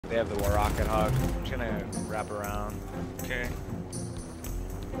They have the war rocket hog. I'm just gonna wrap around. Okay.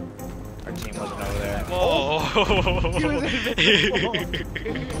 Our team wasn't over there. Whoa! He was invisible.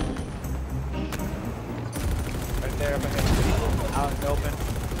 Right there, up ahead. Out in the open.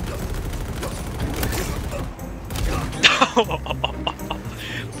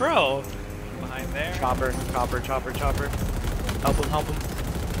 Bro! Behind there. Chopper. Help him.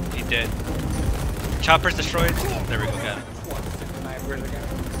 He did. Chopper's destroyed. There we go, got it. Snipers again.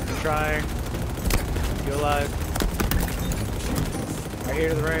 Trying. You alive. Right here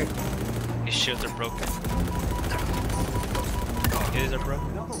to the right. His shields are broken. His are broken.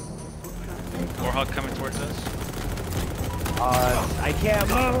 Warthog coming towards us. I can't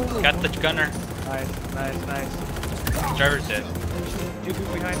move. Got the gunner. Nice. Driver's dead. Two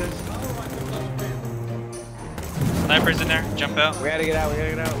people behind us. Sniper's in there. Jump out. We gotta get out.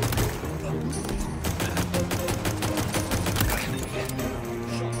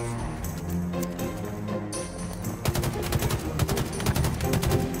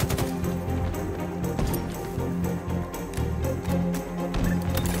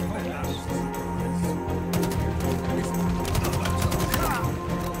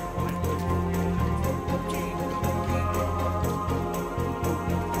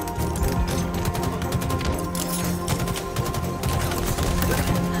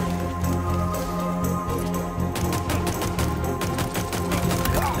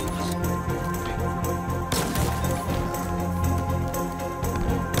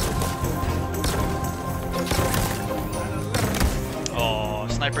 Oh,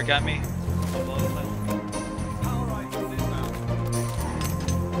 sniper got me.